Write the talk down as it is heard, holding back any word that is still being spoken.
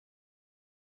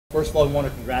First of all, we want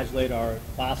to congratulate our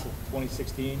class of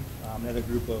 2016, another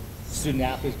group of student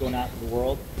athletes going out to the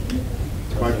world.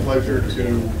 It's my pleasure to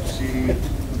see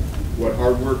what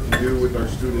hard work can do with our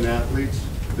student athletes.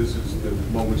 This is the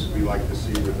moments we like to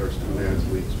see with our student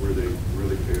athletes where they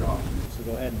really pay off. So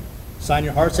go ahead and sign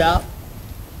your hearts out.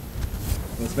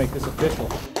 Let's make this official.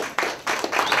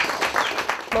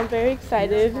 I'm very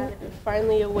excited.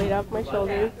 Finally, a weight off my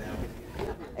shoulders.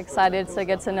 Excited to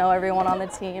get to know everyone on the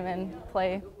team and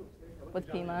play with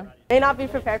Pima. May not be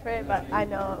prepared for it, but I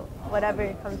know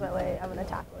whatever comes my way, I'm going to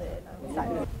tackle it. I'm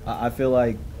excited. I feel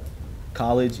like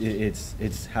college,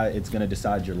 it's how it's going to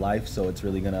decide your life, so it's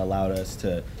really going to allow us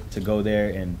to go there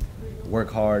and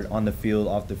work hard on the field,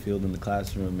 off the field, in the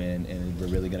classroom, and we're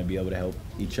really going to be able to help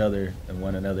each other and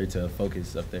one another to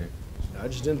focus up there. I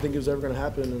just didn't think it was ever going to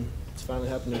happen, and it's finally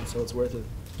happening, so it's worth it.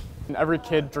 Every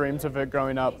kid dreams of it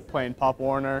growing up, playing Pop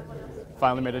Warner.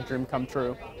 Finally made a dream come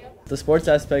true. The sports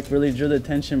aspect really drew the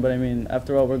attention, but I mean,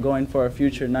 after all, we're going for our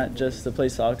future, not just to play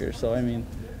soccer. So I mean,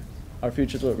 our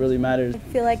future is what really matters. I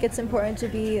feel like it's important to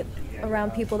be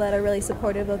around people that are really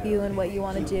supportive of you and what you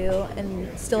want to do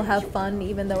and still have fun,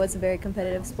 even though it's a very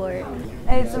competitive sport.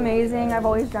 It's amazing. I've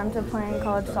always dreamt of playing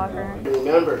college soccer.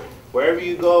 Remember, wherever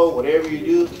you go, whatever you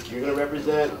do, you're going to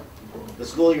represent the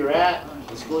school you're at,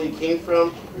 the school you came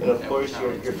from, and of course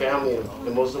your family,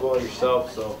 and most of all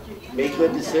yourself. So make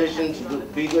good decisions,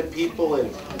 be good people,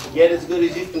 and get as good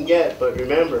as you can get. But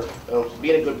remember,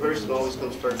 being a good person always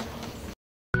comes first.